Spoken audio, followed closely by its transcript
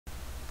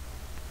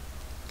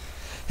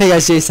Hey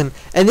guys, Jason,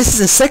 and this is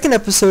the second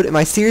episode in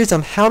my series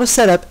on how to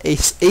set up a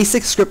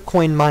ASIC Scrypt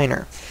coin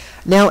miner.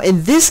 Now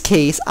in this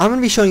case, I'm going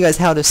to be showing you guys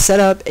how to set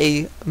up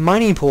a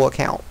mining pool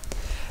account.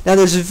 Now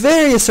there's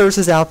various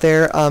services out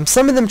there.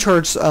 Some of them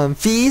charge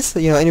fees,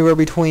 anywhere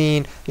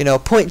between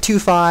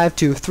 0.25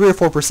 to 3 or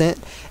 4%.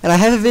 And I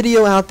have a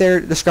video out there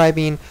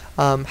describing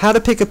how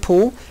to pick a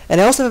pool, and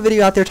I also have a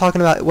video out there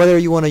talking about whether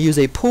you want to use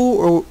a pool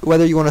or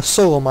whether you want to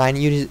solo mine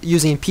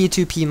using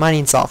P2P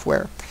mining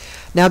software.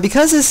 Now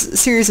because this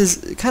series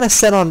is kind of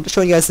set on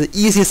showing you guys the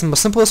easiest and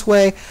most simplest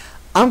way,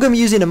 I'm going to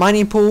be using a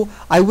mining pool.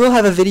 I will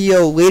have a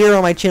video later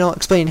on my channel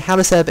explaining how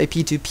to set up a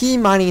P2P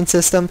mining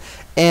system,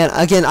 and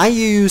again I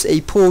use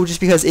a pool just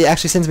because it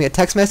actually sends me a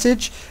text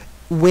message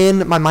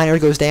when my miner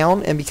goes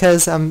down, and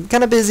because I'm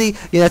kind of busy,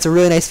 that's a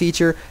really nice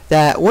feature,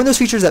 one of those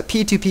features that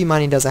P2P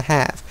mining doesn't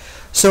have.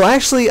 So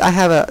actually I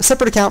have a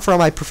separate account for all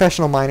my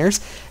professional miners,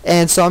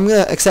 and so I'm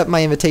going to accept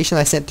my invitation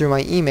I sent through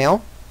my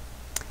email,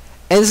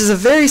 and this is a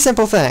very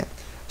simple thing.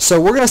 So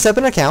we're going to set up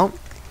an account.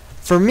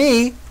 For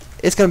me,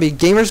 it's going to be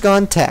Gamers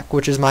Gone Tech,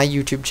 which is my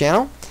YouTube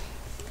channel,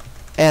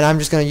 and I'm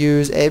just going to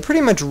use a pretty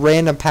much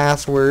random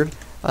password.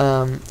 It's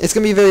going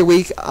to be very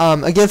weak.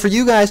 Again, for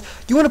you guys,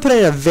 you want to put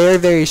in a very,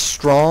 very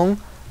strong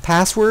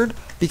password,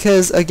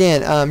 because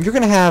again, you're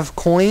going to have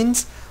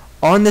coins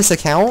on this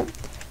account,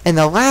 and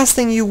the last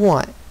thing you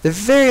want, the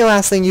very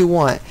last thing you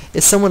want,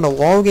 is someone to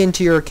log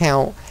into your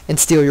account and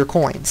steal your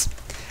coins.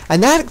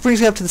 And that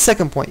brings me up to the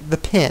second point, the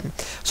PIN.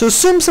 So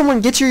assume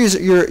someone gets your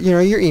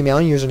email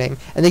and username,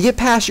 and they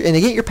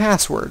get your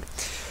password.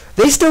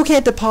 They still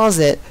can't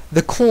deposit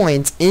the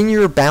coins in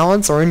your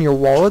balance or in your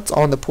wallets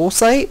on the pool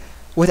site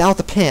without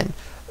the PIN.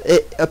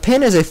 A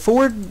PIN is a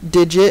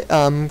 4-digit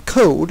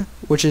code,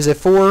 which is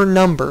 4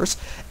 numbers,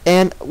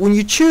 and when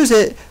you choose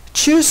it,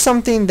 choose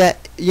something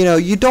that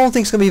you don't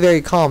think is going to be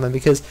very common,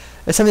 because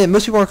it's something that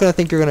most people aren't going to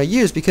think you're going to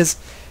use, because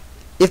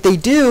if they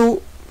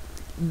do,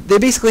 they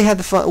basically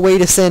have the way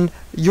to send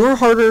your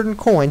hard-earned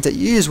coins that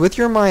you use with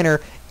your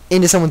miner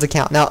into someone's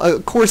account. Now,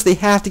 of course, they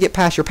have to get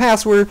past your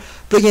password,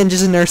 but again,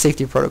 just another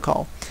safety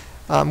protocol.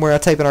 We're going to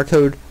type in our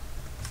code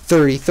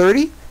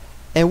 3030,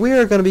 and we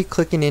are going to be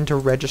clicking into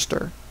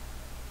register.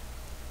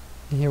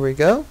 And here we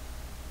go.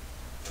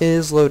 It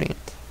is loading.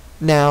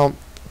 Now,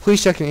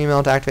 please check your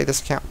email to activate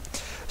this account.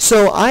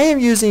 So I am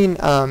using,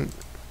 let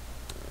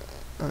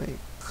me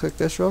click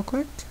this real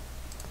quick,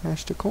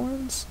 hash to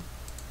coins.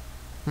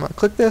 I'm going to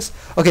click this.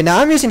 Okay, now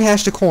I'm using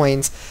hash to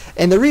coins,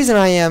 and the reason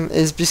I am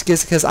is just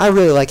because I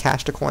really like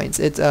hash to coins.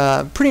 It's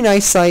a pretty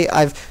nice site.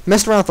 I've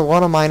messed around with a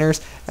lot of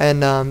miners,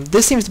 and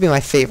this seems to be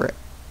my favorite.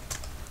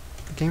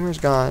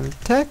 Gamers Gone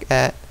Tech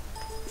at,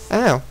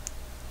 oh,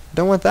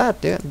 don't want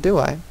that, do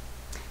I?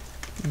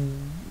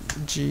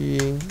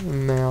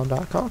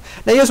 gmail.com.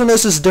 Now you guys will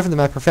notice this is different than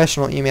my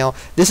professional email.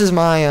 This is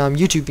my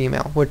YouTube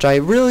email, which I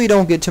really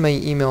don't get too many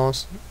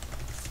emails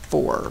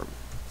for.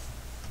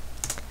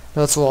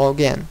 Let's log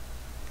in.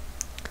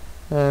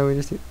 No,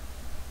 we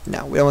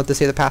don't want to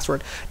say the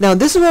password. Now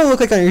this is what it'll look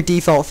like on your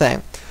default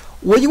thing.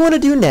 What you want to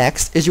do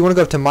next is you want to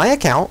go up to My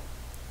Account.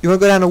 You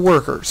want to go down to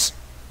Workers.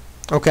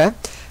 Okay.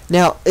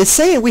 Now it's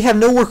saying we have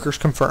no workers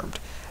confirmed.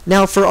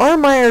 Now for our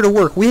miner to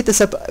work, we have to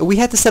set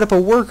up a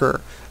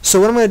worker. So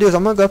what I'm going to do is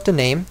I'm going to go up to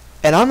Name,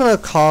 and I'm going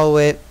to call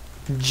it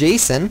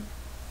Jason.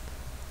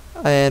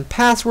 And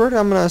password,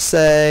 I'm going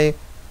to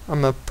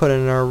put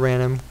in our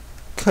random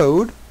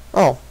code.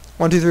 Oh,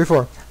 1 2 3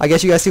 4. I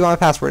guess you guys see what my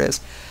password is.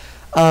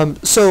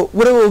 So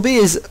what it will be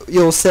is,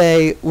 you'll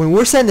say, when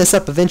we're setting this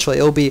up eventually,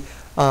 it will be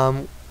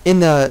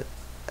in the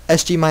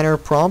SG miner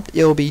prompt,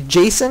 it will be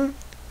Jason,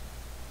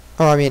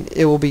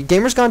 it will be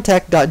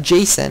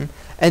gamersgonetech.jason,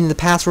 and the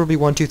password will be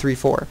 1 2 3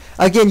 4.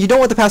 Again, you don't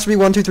want the password to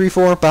be 1 2 3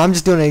 4, but I'm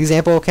just doing an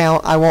example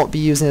account. I won't be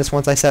using this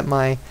once I set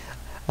my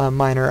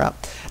miner up.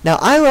 Now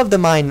I love to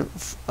mine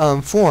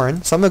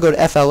foreign, so I'm going to go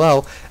to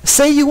FLO.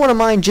 Say you want to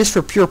mine just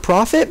for pure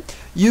profit.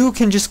 You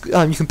can just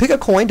you can pick a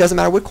coin, doesn't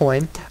matter what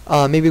coin,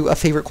 maybe a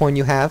favorite coin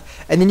you have,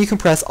 and then you can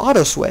press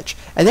auto switch,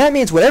 and that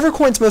means whatever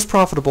coin's most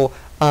profitable,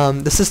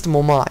 the system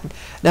will mine.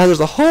 Now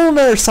there's a whole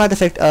other side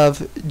effect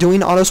of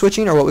doing auto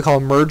switching, or what we call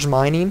merge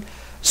mining.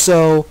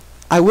 So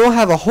I will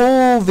have a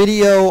whole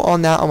video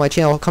on that on my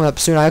channel coming up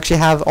soon. I actually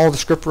have all the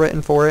script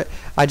written for it.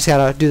 I just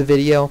gotta do the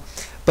video.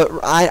 But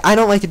I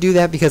don't like to do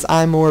that, because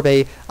I'm more of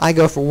I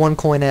go for one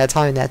coin at a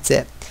time, and that's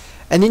it.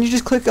 And then you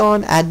just click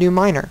on Add New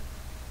Miner,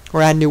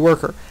 or Add New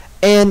Worker.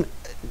 And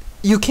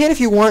you can,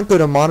 if you want, go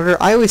to Monitor.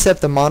 I always set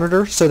up the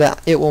Monitor so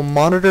that it will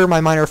monitor my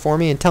miner for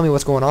me and tell me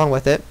what's going on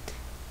with it.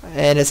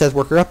 And it says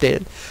Worker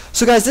Updated.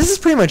 So guys, this is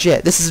pretty much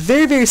it. This is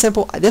very, very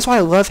simple. That's why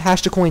I love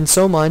hash to coin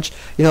so much.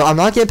 I'm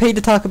not getting paid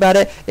to talk about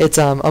it. It's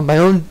on my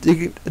own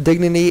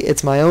dignity.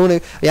 It's my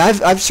own. Yeah,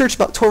 I've searched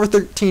about 12 or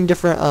 13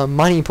 different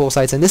mining pool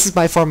sites, and this is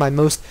by far my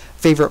most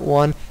favorite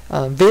one.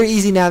 Very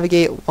easy to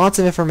navigate, lots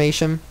of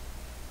information.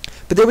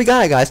 But there we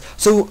got it, guys.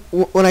 So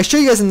when I show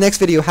you guys in the next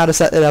video how to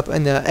set it up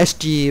in the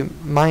SG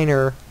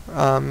miner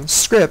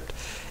script,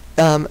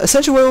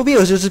 essentially what it will be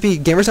is just be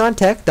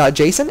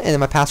gamersontech.json, and then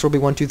my password will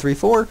be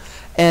 1234,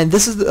 and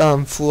this is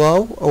the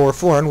flow, or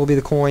Florin will be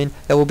the coin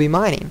that we'll be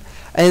mining.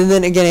 And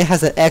then again, it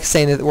has an X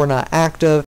saying that we're not active,